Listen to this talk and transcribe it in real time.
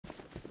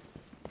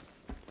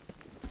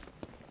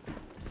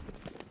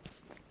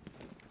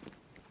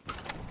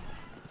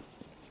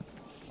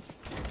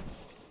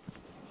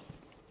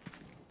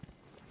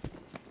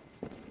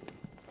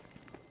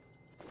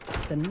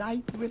the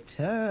night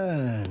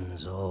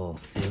returns, all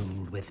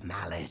filled with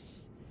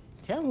malice.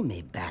 Tell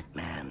me,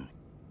 Batman,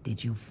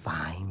 did you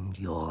find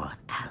your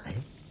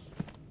Alice?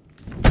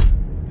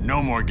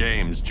 No more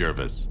games,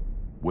 Jervis.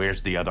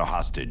 Where's the other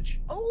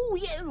hostage? Oh,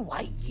 yeah,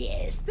 why,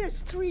 yes,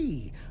 there's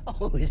 3.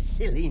 Oh,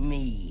 silly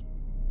me.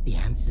 The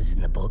answer's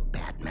in the book,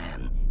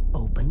 Batman.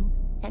 Open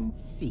and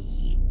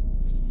see.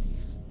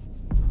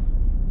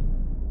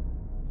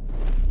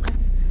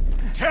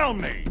 Tell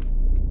me!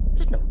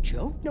 There's no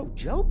joke, no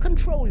joke.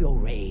 Control your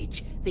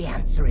rage. The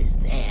answer is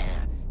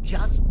there.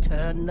 Just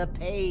turn the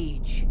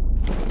page.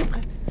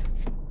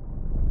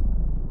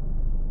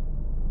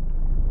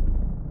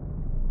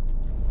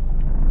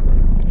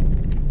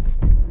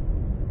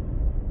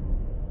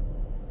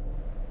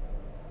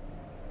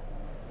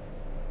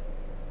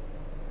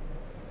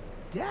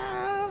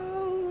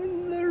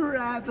 Down the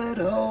rabbit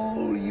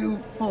hole you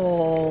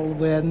fall,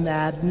 where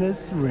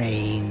madness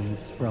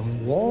reigns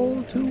from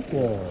wall to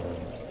wall.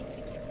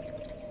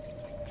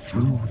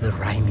 Through the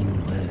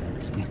rhyming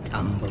words we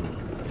tumble,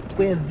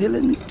 where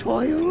villains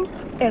toil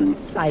and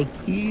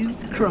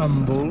psyches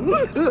crumble.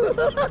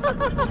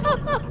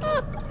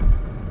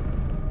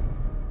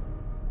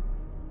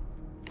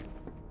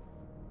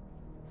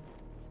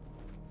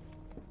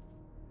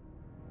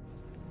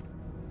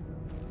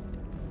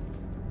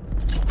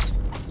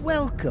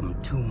 Welcome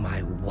to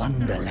my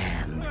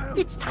wonderland.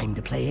 It's time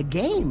to play a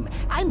game.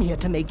 I'm here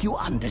to make you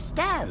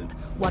understand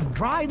what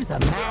drives a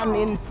man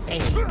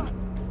insane.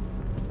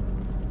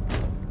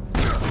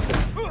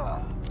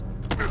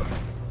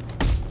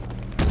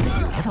 If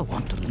you ever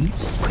want to leave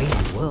this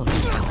crazy world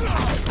without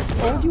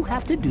habit, all you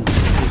have to do is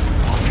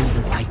follow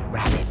the white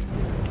rabbit.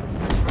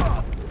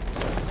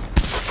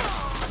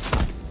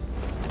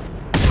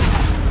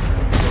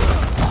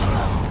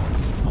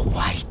 Follow the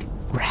white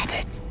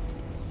rabbit.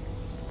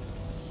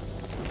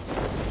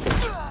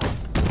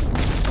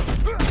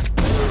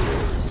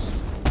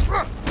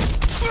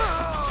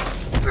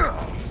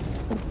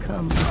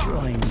 Come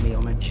join me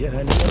on a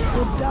journey up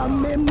a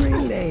down memory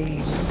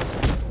lane,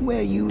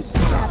 where you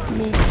strap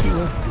me to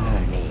a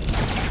gurney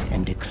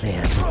and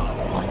declare me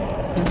quite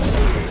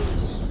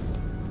insane.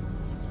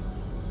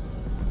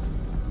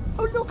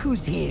 Oh, look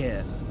who's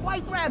here!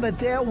 White Rabbit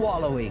there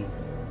wallowing.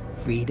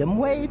 Freedom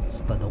waits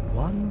for the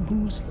one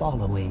who's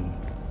following.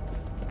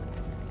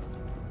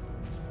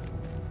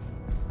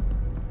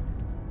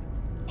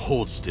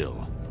 Hold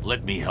still.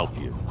 Let me help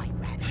you. White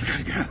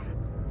Rabbit.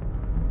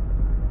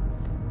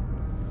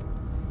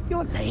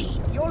 You're late.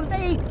 You're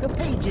late. The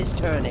page is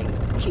turning.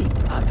 Keep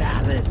up,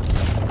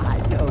 Alice. I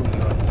know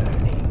you're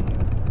learning.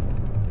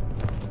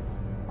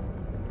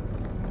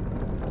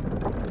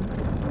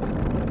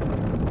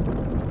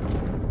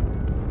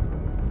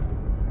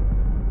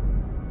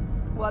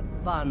 What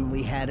fun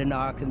we had in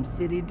Arkham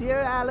City, dear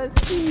Alice.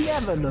 You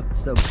never looked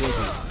so pretty.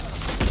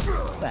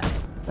 Well,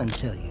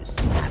 until you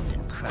snapped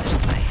and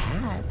crushed my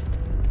hat.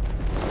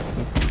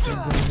 Isn't there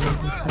one way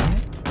to play?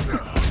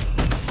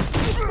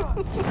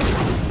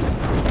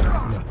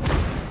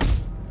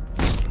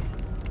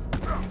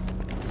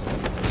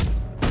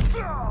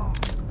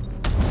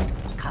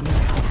 Come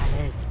now,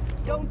 Alice.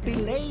 Don't be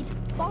late.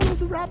 Follow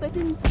the rabbit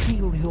and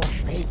seal your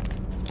fate.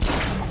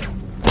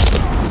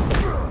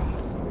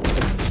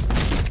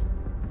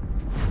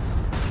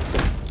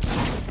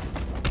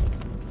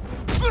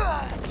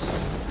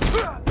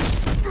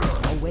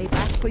 No way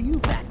back for you,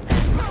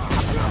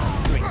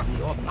 Batman. Bring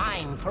your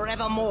mind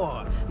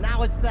forevermore.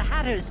 Now it's the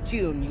Hatter's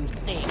tune you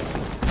sing.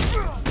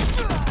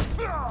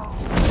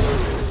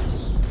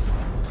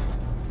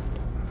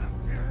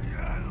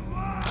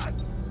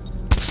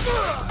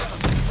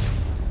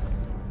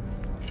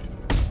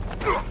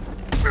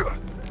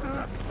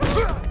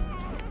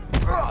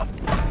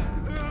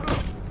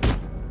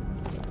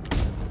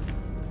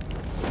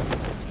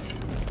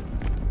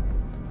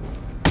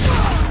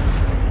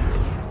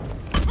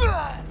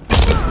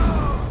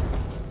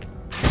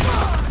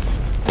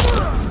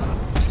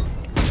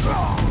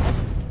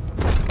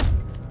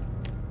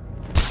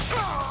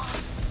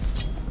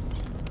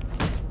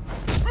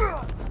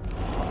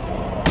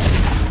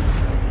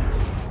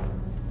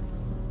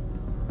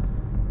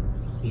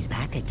 He's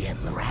back again,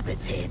 the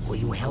rabbit's head. Will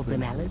you help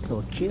him, Alice,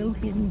 or kill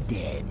him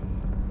dead?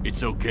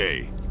 It's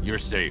okay. You're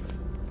safe.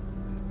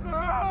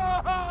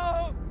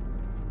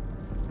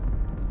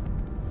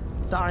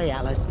 Sorry,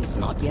 Alice, it's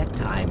not yet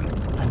time.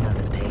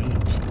 Another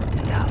page,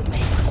 and I'll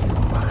make you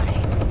mine.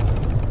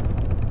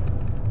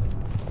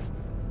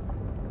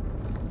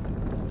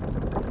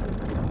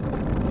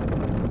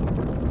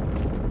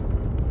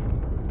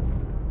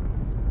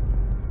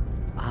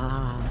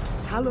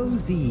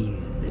 Hallows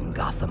Eve and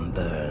Gotham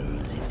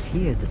burns. It's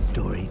here the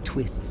story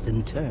twists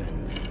and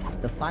turns.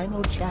 The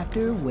final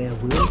chapter where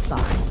we'll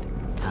find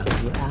how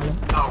your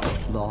Alice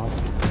lost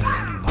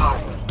her mind.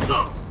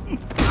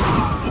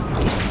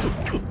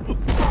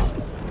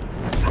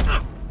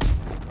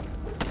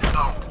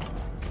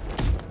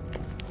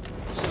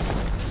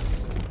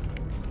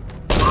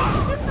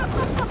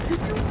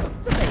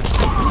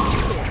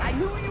 I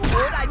knew you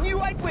would. I knew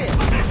I'd win.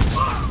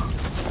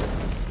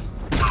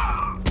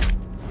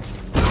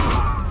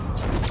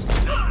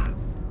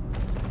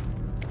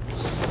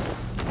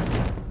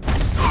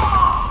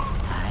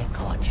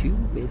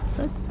 with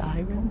a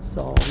siren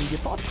song. You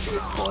thought you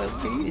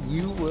spoiled me and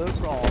you were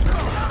wrong.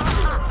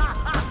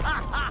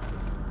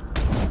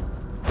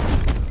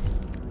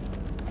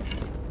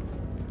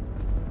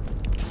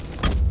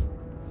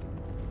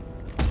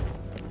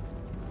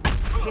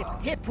 Hip,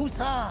 hip,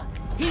 huzzah!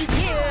 He's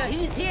here!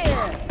 He's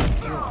here!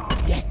 Your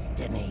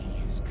destiny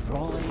is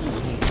drawing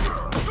near.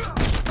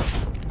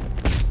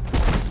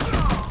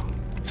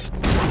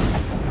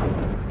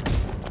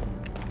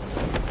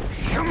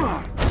 Come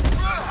on!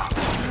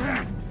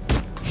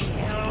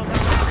 Kill the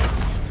rat!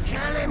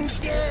 Kill him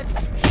dead!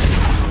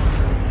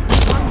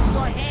 On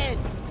your head!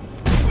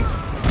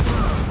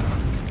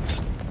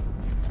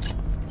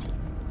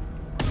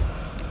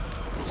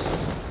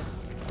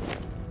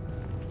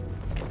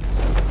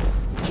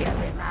 Kill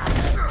him,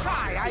 Alice!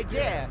 Try, I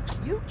dare!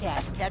 You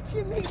can't catch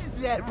him,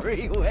 he's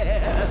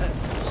everywhere!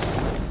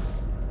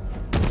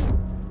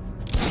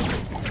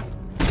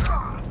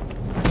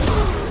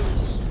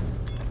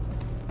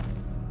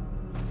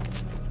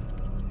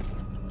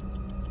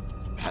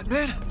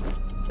 Batman?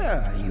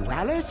 Where are you,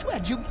 Alice?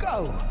 Where'd you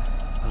go?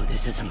 Oh,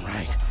 this isn't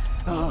right.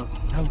 Oh,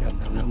 no, no,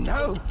 no, no,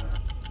 no!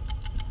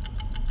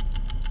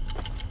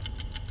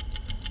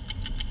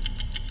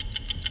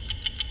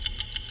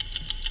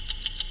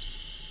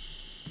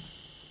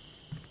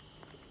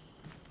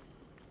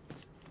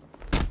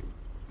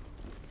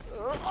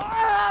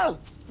 Oh!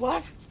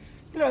 What?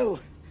 No,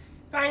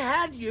 I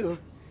had you.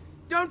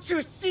 Don't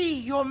you see?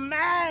 You're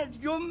mad.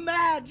 You're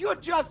mad. You're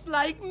just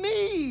like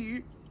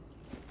me.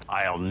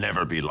 I'll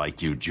never be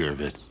like you,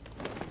 Jervis.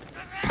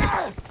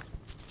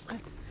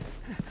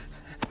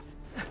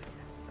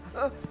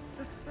 Oh,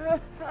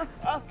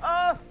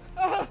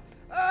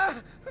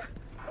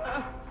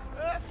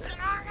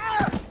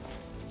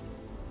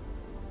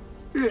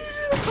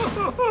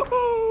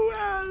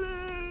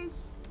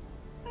 Alice!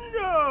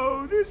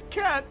 No, this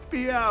can't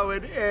be how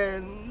it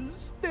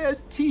ends.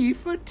 There's tea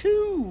for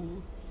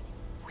two.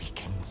 We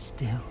can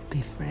still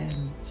be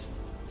friends.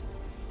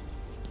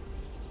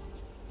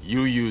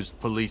 You used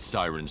police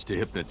sirens to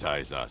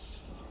hypnotize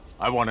us.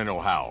 I want to know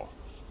how.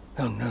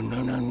 Oh, no,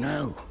 no, no,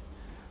 no.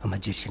 A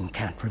magician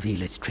can't reveal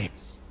his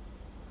tricks.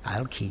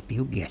 I'll keep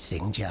you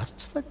guessing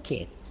just for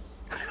kicks.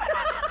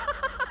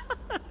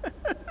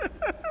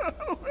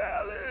 Oh,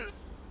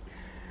 Alice.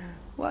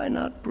 Why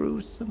not brew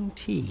some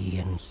tea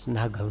and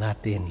snuggle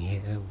up in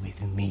here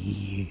with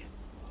me?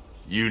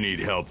 You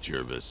need help,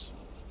 Jervis.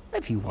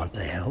 If you want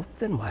to help,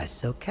 then why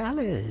so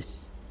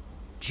callous?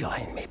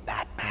 Join me,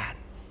 Batman.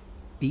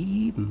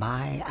 Be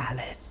my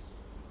Alice.